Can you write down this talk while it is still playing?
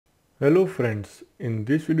Hello friends, in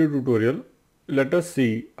this video tutorial, let us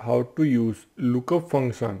see how to use lookup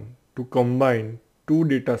function to combine two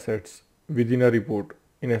data sets within a report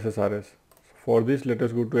in SSRS. For this, let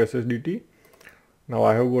us go to SSDT. Now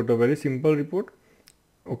I have got a very simple report.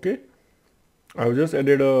 Okay, I have just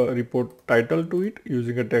added a report title to it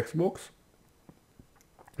using a text box.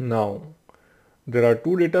 Now there are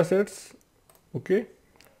two data sets. Okay,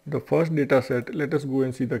 the first data set, let us go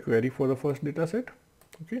and see the query for the first data set.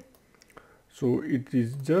 Okay. So it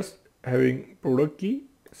is just having product key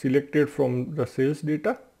selected from the sales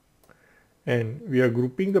data, and we are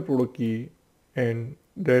grouping the product key, and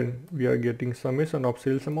then we are getting summation of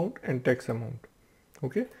sales amount and tax amount.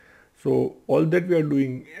 Okay, so all that we are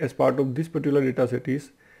doing as part of this particular data set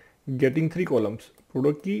is getting three columns: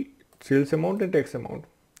 product key, sales amount and tax amount,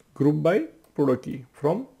 grouped by product key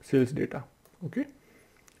from sales data. Okay,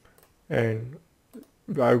 and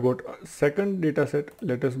I've got a second data set.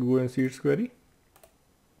 Let us go and see its query.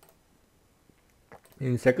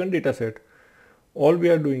 In second data set, all we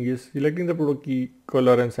are doing is selecting the product key,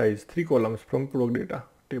 color and size, three columns from product data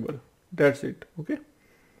table. That's it. Okay.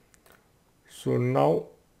 So now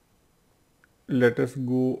let us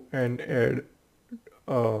go and add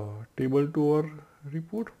a table to our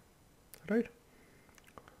report. Right.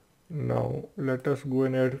 Now let us go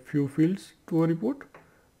and add few fields to our report.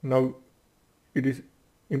 Now it is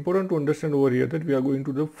important to understand over here that we are going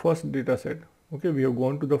to the first data set. Okay, we have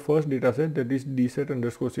gone to the first data set, that is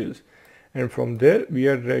dset_sales, and from there we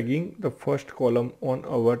are dragging the first column on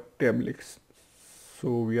our tablix.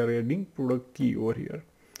 So we are adding product key over here.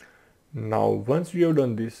 Now once we have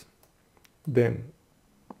done this, then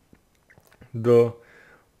the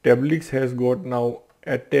tablix has got now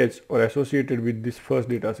attached or associated with this first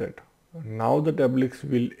data set. Now the tablix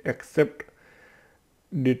will accept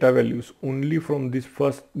data values only from this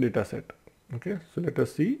first data set. Okay, so let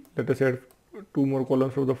us see. Let us add two more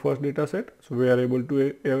columns for the first data set. So we are able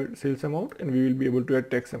to add sales amount, and we will be able to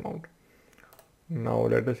add tax amount. Now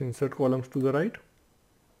let us insert columns to the right.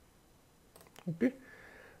 Okay,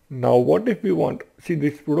 now what if we want, see,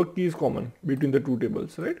 this product key is common between the two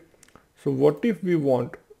tables, right? So what if we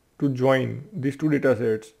want to join these two data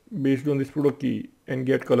sets based on this product key and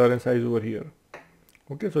get color and size over here?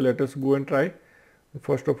 Okay, so let us go and try.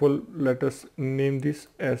 First of all, let us name this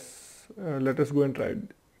as let us go and try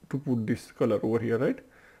to put this color over here, right?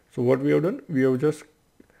 So what we have done, we have just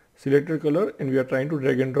selected color and we are trying to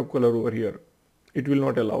drag and drop color over here. It will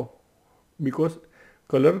not allow, because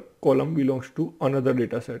color column belongs to another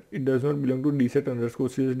data set. It does not belong to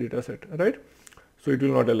dset_sales data set, right? So it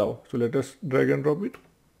will not allow. So let us drag and drop it.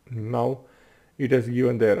 Now it has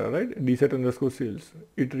given the error, right? dset_sales.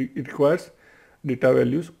 It requires data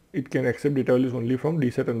values. It can accept data values only from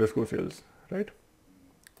dset_sales, right?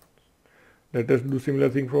 Let us do similar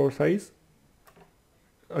thing for our size.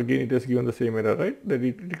 Again, it has given the same error, right? That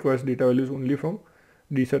it requires data values only from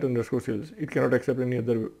dset_sales. It cannot accept any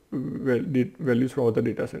other values from other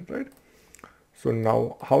data set, right? So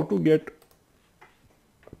now how to get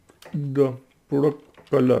the product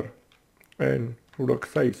color and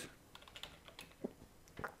product size?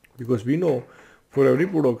 Because we know for every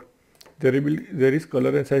product there is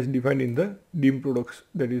color and size defined in the dim products,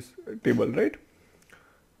 that is table, right?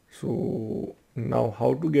 So now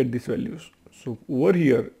how to get these values? So over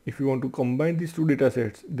here, if you want to combine these two data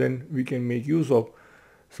sets, then we can make use of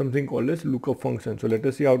something called as lookup function. So let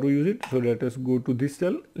us see how to use it. So let us go to this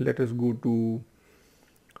cell. Let us go to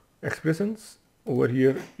expressions. Over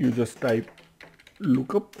here, you just type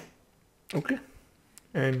lookup. Okay.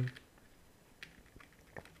 And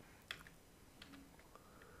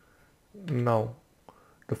now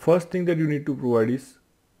the first thing that you need to provide is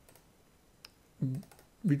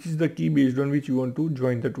which is the key based on which you want to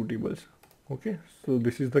join the two tables. Okay, so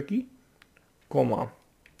this is the key, comma.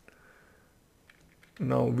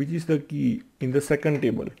 Now which is the key in the second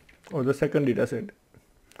table or the second data set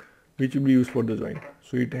which will be used for the join?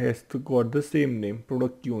 So it has to got the same name,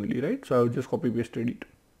 product key only, right? So I have just copy pasted it.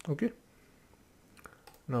 Okay,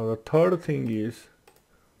 now the third thing is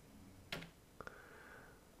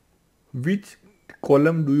which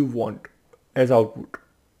column do you want as output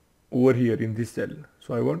over here in this cell.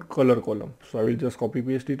 So I want color column. So I will just copy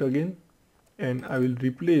paste it again, and I will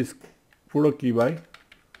replace product key by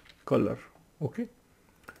color. Okay,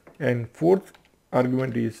 and fourth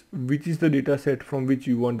argument is which is the data set from which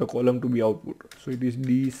you want the column to be output. So it is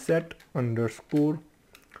dset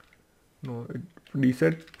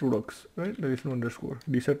products, right? There is no underscore.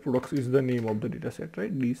 Dset products is the name of the data set,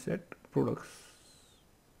 right? Dset products,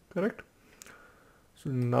 correct? So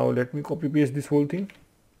now let me copy paste this whole thing.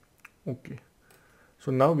 Okay,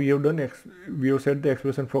 So now we have set the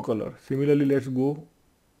expression for color. Similarly, let's go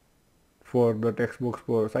for the text box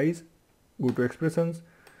for size. Go to expressions.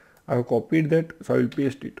 I have copied that, so I will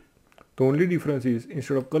paste it. The only difference is,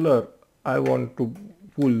 instead of color, I want to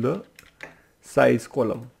pull the size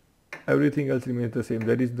column. Everything else remains the same.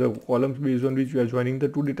 That is, the columns based on which we are joining the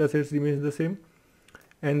two data sets remains the same,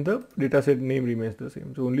 and the dataset name remains the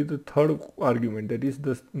same. So only the third argument, that is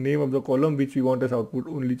the name of the column which we want as output,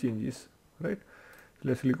 only changes, right?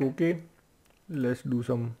 Let's click OK. Let's do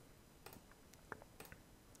some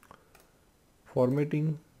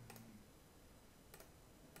formatting.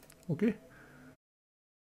 Okay.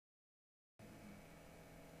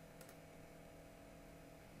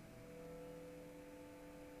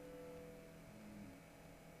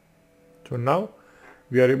 So now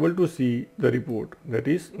we are able to see the report. That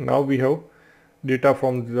is, now we have data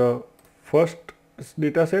from the first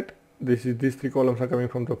data set. These three columns are coming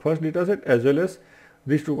from the first data set, as well as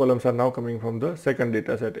these two columns are now coming from the second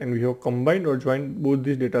data set, and we have combined or joined both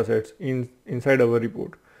these data sets inside our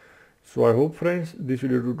report. So I hope, friends, this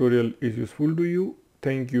video tutorial is useful to you.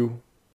 Thank you.